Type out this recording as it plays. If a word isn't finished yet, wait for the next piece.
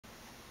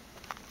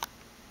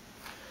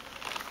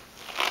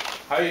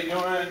How you doing?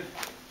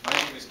 My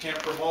name is Ken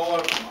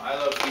Permola from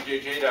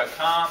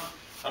ilovebjj.com.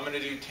 I'm going to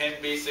do 10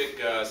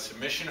 basic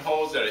submission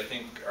holds that I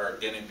think are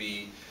going to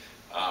be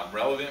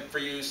relevant for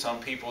you. Some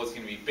people it's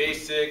going to be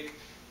basic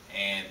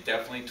and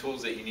definitely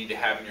tools that you need to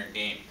have in your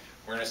game.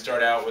 We're going to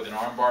start out with an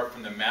arm bar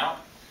from the mount.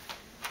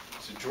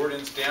 So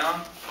Jordan's down.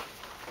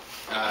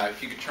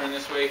 If you could turn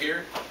this way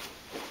here.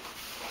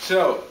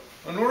 So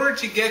in order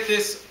to get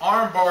this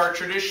arm bar,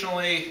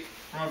 traditionally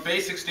from a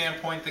basic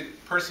standpoint, the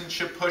person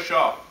should push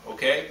off,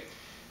 okay?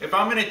 If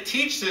I'm going to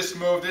teach this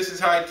move, this is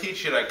how I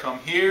teach it. I come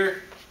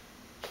here,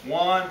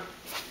 1,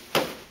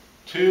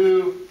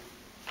 2,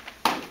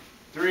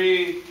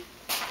 3,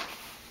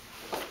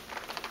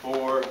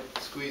 4,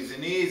 squeeze the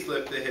knees,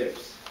 lift the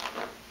hips.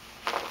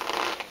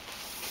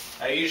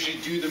 I usually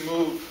do the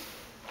move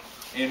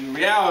in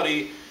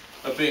reality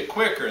a bit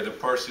quicker. The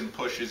person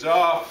pushes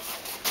off,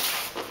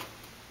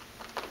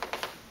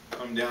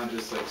 come down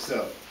just like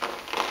so.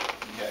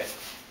 Okay.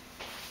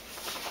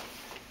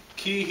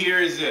 Key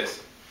here is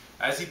this.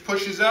 As he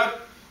pushes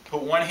up,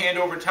 put one hand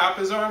over top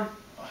his arm,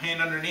 a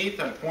hand underneath.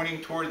 I'm pointing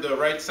toward the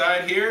right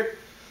side here.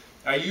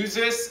 I use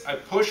this, I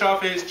push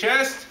off of his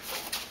chest,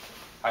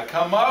 I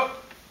come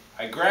up,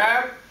 I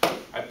grab,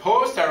 I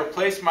post, I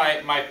replace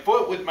my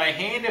foot with my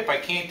hand. If I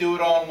can't do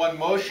it all in one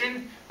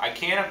motion, I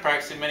can. I've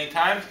practiced it many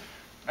times.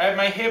 I have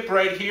my hip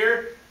right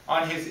here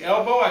on his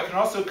elbow. I can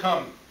also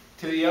come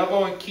to the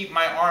elbow and keep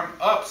my arm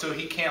up so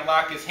he can't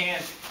lock his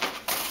hands.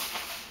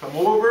 Come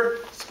over,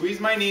 squeeze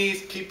my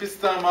knees, keep his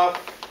thumb up,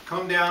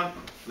 come down,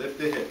 lift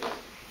the hip.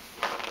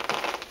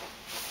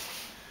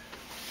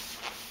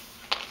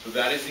 So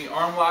that is the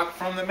arm lock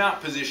from the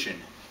mount position.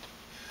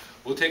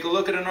 We'll take a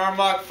look at an arm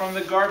lock from the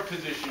guard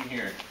position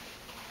here.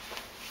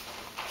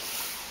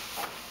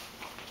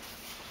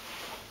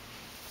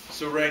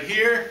 So right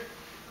here,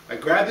 I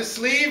grab the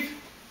sleeve,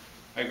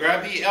 I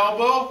grab the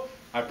elbow,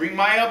 I bring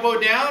my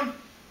elbow down.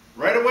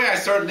 Right away I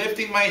start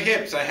lifting my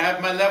hips. I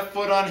have my left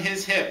foot on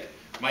his hip.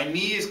 My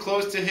knee is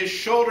close to his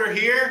shoulder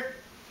here.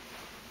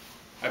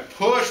 I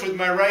push with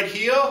my right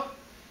heel.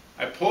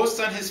 I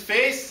post on his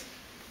face.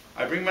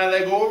 I bring my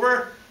leg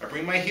over. I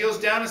bring my heels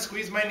down and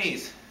squeeze my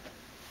knees.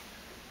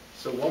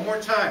 So one more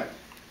time.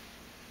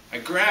 I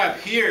grab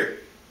here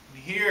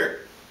and here.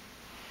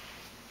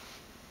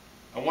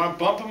 I want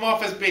to bump him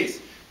off his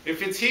base.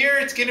 If it's here,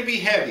 it's going to be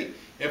heavy.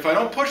 If I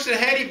don't push the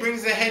head, he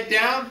brings the head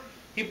down,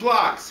 he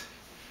blocks.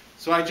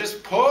 So I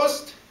just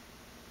post,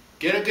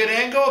 get a good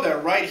angle.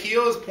 That right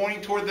heel is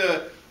pointing toward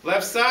the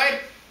left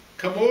side.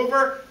 Come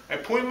over, I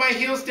point my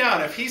heels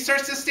down. If he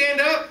starts to stand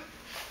up,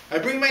 I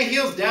bring my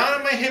heels down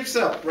and my hips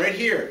up, right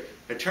here.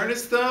 I turn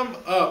his thumb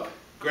up,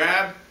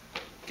 grab,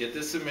 get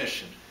the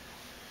submission.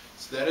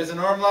 So that is an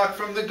arm lock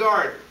from the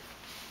guard.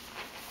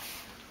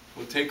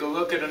 We'll take a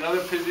look at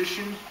another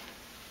position.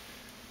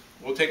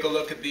 We'll take a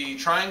look at the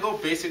triangle,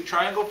 basic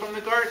triangle from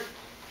the guard.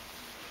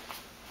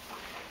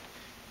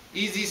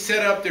 Easy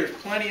setup. There's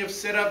plenty of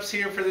setups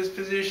here for this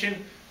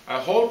position. I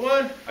hold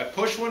one, I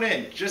push one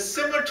in, just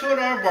similar to an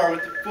arm bar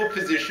with the full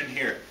position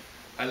here.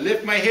 I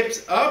lift my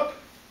hips up,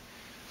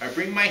 I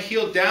bring my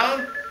heel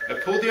down, I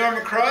pull the arm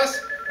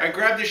across, I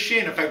grab the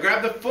shin. If I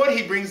grab the foot,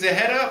 he brings the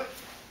head up.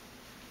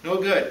 No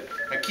good.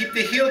 I keep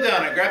the heel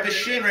down, I grab the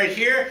shin right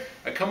here,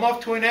 I come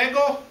off to an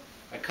angle,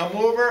 I come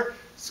over,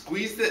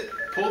 squeeze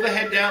pull the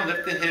head down,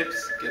 lift the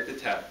hips, get the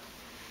tap.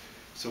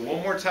 So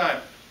one more time.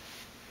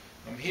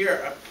 I'm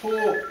here, I pull,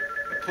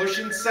 I push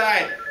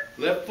inside,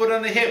 left foot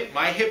on the hip,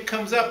 my hip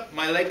comes up,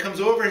 my leg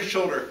comes over his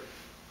shoulder.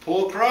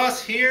 Pull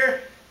across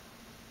here,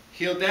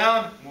 heel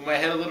down, move my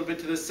head a little bit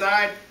to the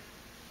side,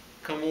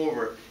 come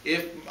over.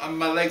 If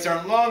my legs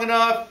aren't long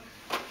enough,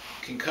 you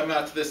can come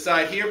out to the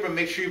side here, but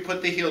make sure you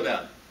put the heel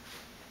down.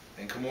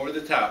 Then come over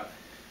the top.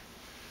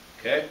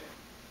 Okay?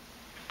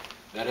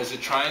 That is a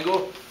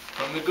triangle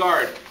from the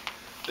guard.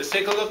 Let's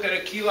take a look at a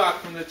key lock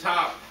from the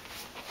top.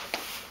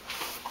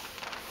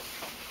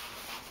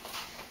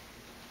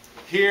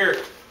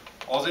 Here,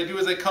 all I do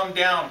is I come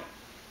down,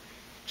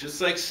 just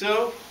like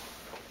so.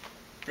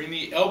 Bring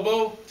the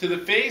elbow to the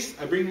face.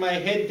 I bring my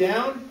head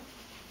down,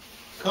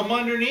 come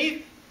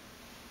underneath,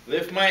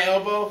 lift my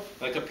elbow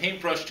like a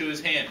paintbrush to his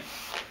hand.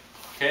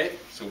 Okay,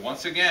 so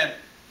once again,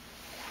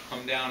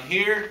 come down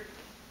here,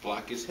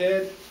 block his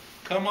head,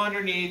 come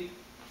underneath,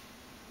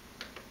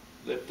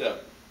 lift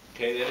up.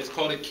 Okay, that is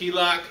called a key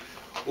lock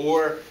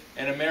or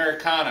an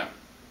Americana.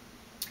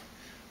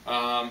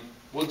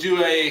 We'll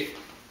do a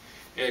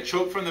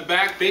choke from the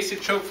back,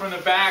 basic choke from the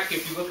back.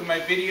 If you look at my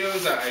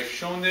videos, I've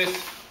shown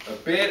this a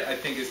bit. I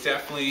think it's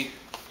definitely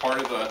part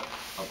of a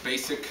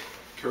basic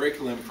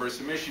curriculum for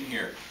submission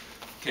here.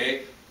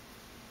 Okay,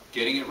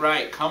 getting it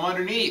right. Come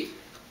underneath,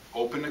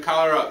 open the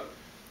collar up,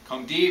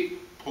 come deep,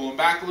 pull him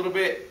back a little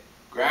bit,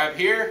 grab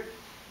here,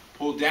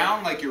 pull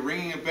down like you're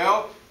ringing a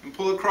bell, and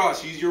pull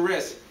across. Use your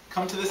wrist.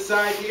 Come to the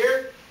side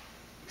here,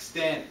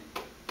 extend.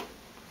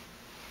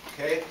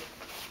 Okay?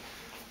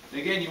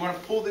 And again, you want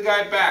to pull the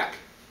guy back.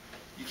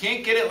 You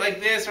can't get it like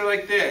this or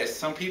like this.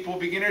 Some people,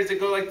 beginners, that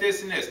go like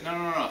this and this. No,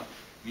 no, no, no.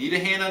 Need a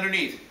hand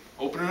underneath.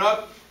 Open it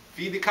up,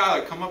 feed the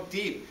collar, come up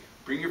deep.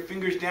 Bring your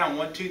fingers down,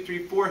 1, 2,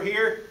 3, 4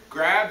 here,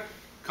 grab,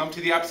 come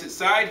to the opposite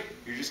side.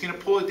 You're just gonna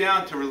pull it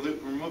down to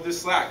remove the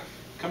slack.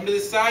 Come to the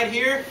side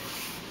here,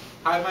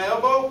 hide my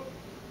elbow,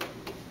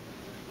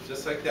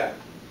 just like that.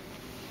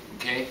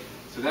 Okay,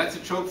 so that's a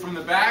choke from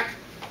the back.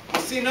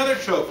 We'll see another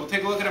choke. We'll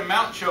take a look at a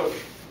mount choke.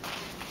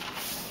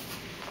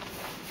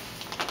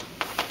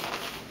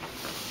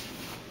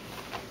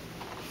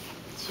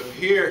 So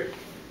here,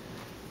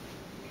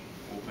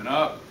 open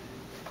up,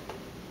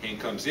 hand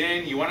comes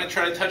in. You want to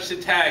try to touch the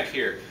tag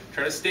here.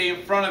 Try to stay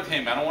in front of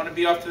him. I don't want to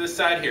be off to the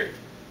side here.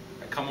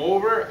 I come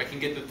over, I can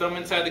get the thumb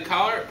inside the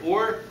collar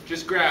or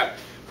just grab.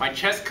 My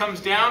chest comes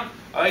down.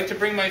 I like to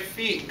bring my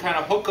feet and kind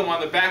of hook them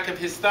on the back of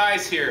his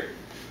thighs here.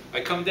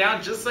 I come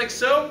down just like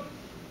so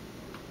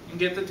and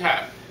get the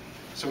tap.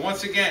 So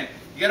once again,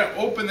 you got to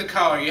open the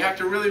collar. You have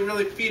to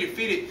really feed it,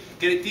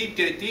 Get it deep,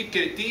 get it deep,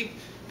 get it deep.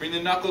 Bring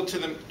the knuckle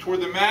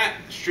toward the mat,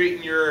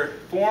 straighten your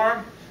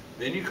forearm.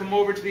 Then you come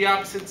over to the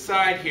opposite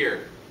side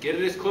here. Get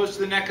it as close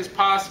to the neck as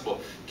possible.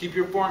 Keep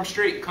your forearm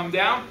straight, come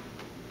down,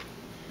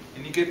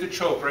 and you get the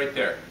choke right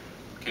there.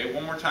 Okay,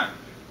 one more time.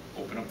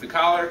 Open up the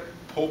collar,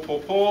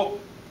 pull,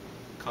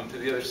 come to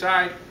the other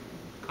side,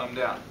 come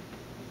down.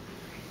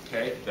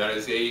 Okay, that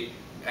is a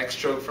X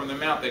choke from the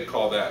mount, they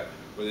call that,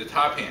 with the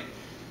top hand.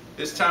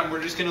 This time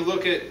we're just gonna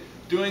look at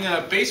doing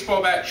a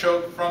baseball bat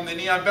choke from the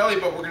knee on belly,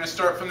 but we're gonna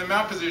start from the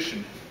mount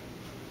position.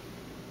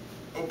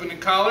 Open the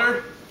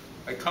collar,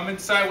 I come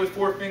inside with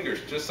 4 fingers,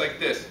 just like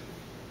this.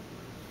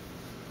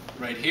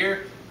 Right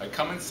here, I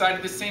come inside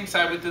to the same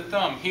side with the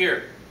thumb,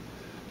 here.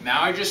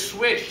 Now I just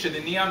switch to the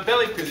knee on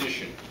belly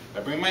position.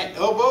 I bring my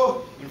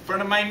elbow in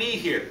front of my knee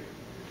here.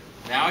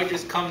 Now I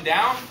just come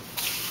down,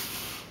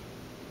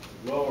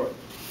 lower.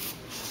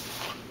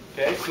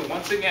 Okay, so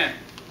once again,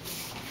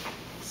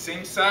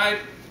 same side,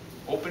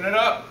 open it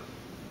up,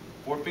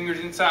 4 fingers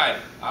inside.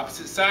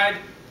 Opposite side,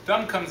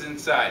 thumb comes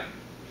inside.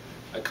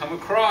 I come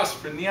across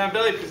for knee on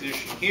belly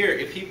position. Here,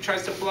 if he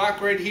tries to block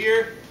right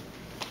here,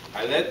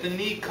 I let the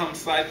knee come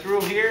slide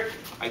through here.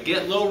 I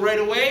get low right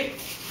away,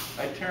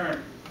 I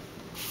turn.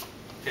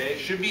 Okay, it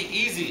should be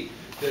easy.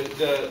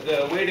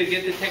 The way to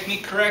get the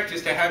technique correct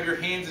is to have your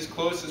hands as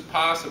close as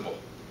possible.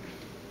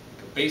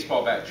 A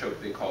baseball bat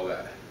choke, they call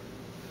that.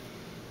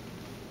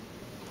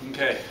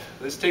 Okay,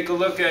 let's take a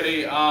look at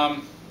a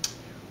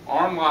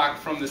arm lock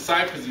from the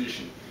side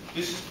position.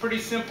 This is pretty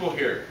simple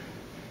here.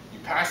 You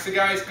pass the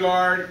guy's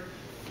guard,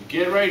 you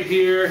get right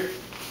here,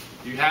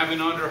 you have an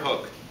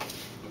underhook.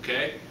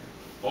 Okay?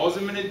 All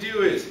I'm going to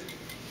do is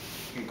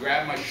you can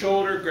grab my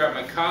shoulder, grab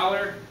my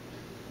collar,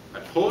 I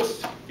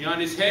post beyond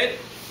his head,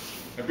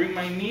 I bring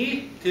my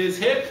knee to his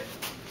hip.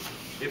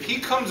 If he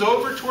comes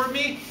over toward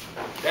me,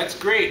 that's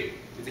great.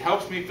 It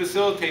helps me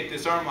facilitate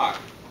this arm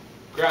lock.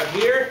 Grab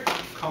here,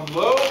 come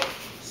low,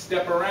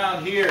 step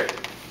around here.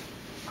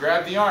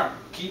 Grab the arm,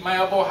 keep my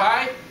elbow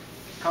high,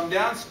 come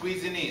down,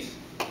 squeeze the knees.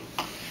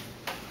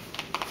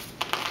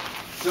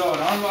 So an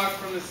arm lock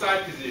from the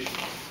side position.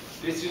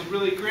 This is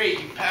really great.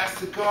 You pass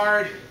the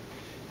guard,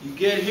 you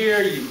get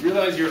here, you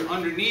realize you're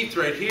underneath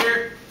right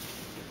here.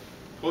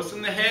 Post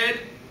in the head,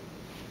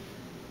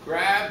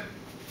 grab,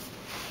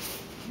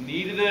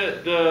 knee to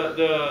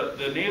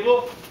the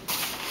navel,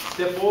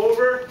 step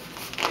over,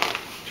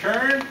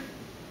 turn,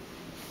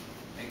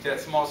 make that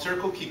small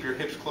circle, keep your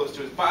hips close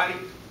to his body,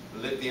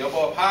 lift the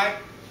elbow up high,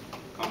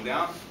 come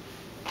down,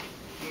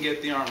 and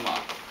get the arm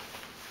lock.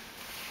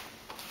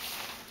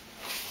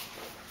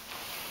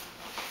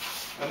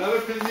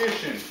 Another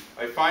position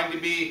I find to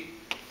be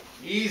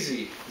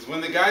easy is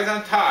when the guy's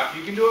on top.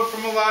 You can do it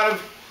from a lot of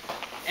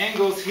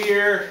angles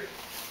here.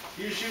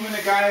 Usually when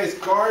the guy is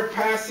guard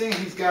passing,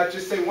 he's got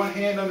just say one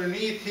hand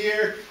underneath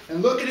here.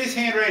 And look at his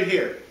hand right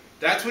here.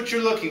 That's what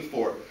you're looking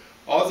for.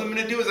 All I'm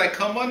going to do is I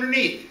come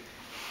underneath.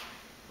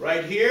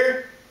 Right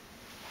here,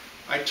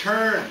 I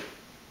turn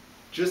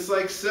just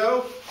like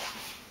so.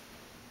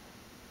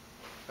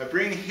 I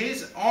bring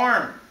his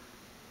arm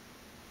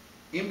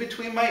in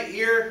between my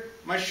ear,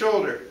 my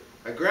shoulder.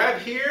 I grab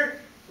here,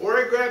 or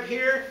I grab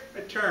here, I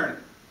turn.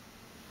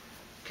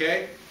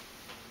 Okay?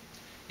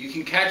 You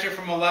can catch it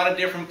from a lot of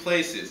different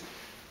places.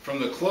 From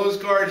the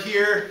closed guard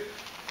here,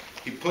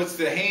 he puts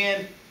the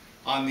hand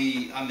on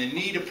the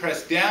knee to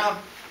press down.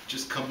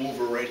 Just come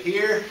over right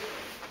here.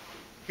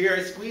 Here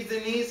I squeeze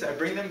the knees, I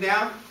bring them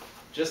down,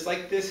 just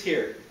like this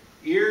here.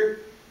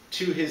 Ear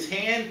to his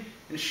hand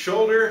and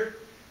shoulder.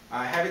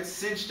 I have it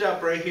cinched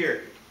up right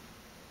here.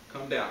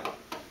 Come down.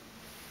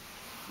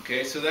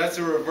 Okay, so that's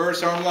a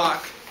reverse arm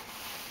lock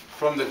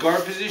from the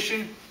guard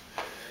position.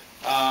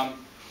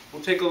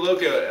 We'll take a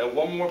look at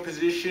one more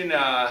position.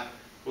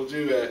 We'll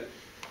do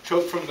a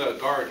choke from the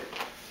guard.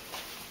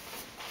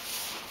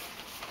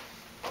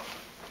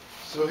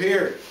 So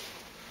here,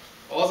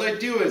 all I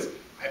do is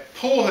I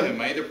pull him.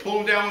 I either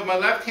pull him down with my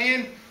left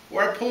hand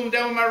or I pull him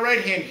down with my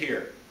right hand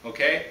here.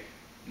 Okay?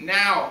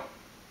 Now,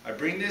 I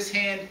bring this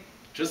hand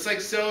just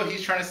like so.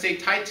 He's trying to stay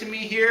tight to me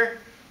here.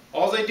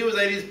 All I do is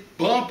I just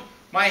bump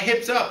my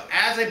hips up.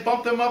 As I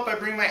bump them up, I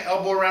bring my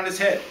elbow around his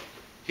head.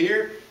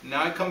 Here,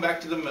 now I come back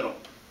to the middle.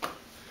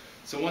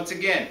 So once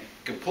again,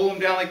 you can pull them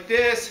down like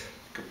this,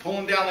 you can pull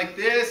them down like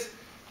this,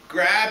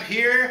 grab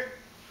here,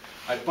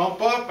 I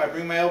bump up, I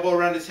bring my elbow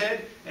around his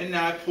head, and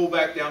now I pull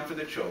back down for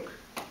the choke.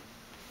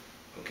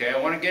 Okay, I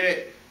want to get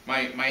it, my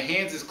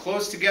hands as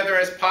close together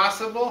as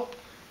possible,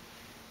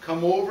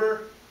 come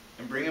over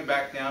and bring him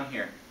back down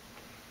here.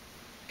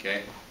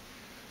 Okay,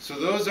 so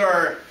those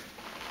are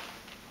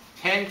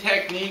 10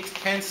 techniques,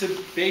 10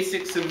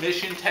 basic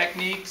submission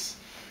techniques.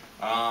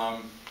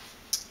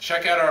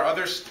 Check out our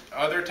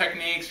other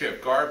techniques. We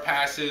have guard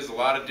passes, a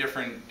lot of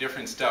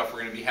different stuff we're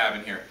going to be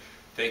having here.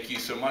 Thank you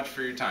so much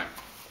for your time.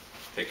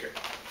 Take care.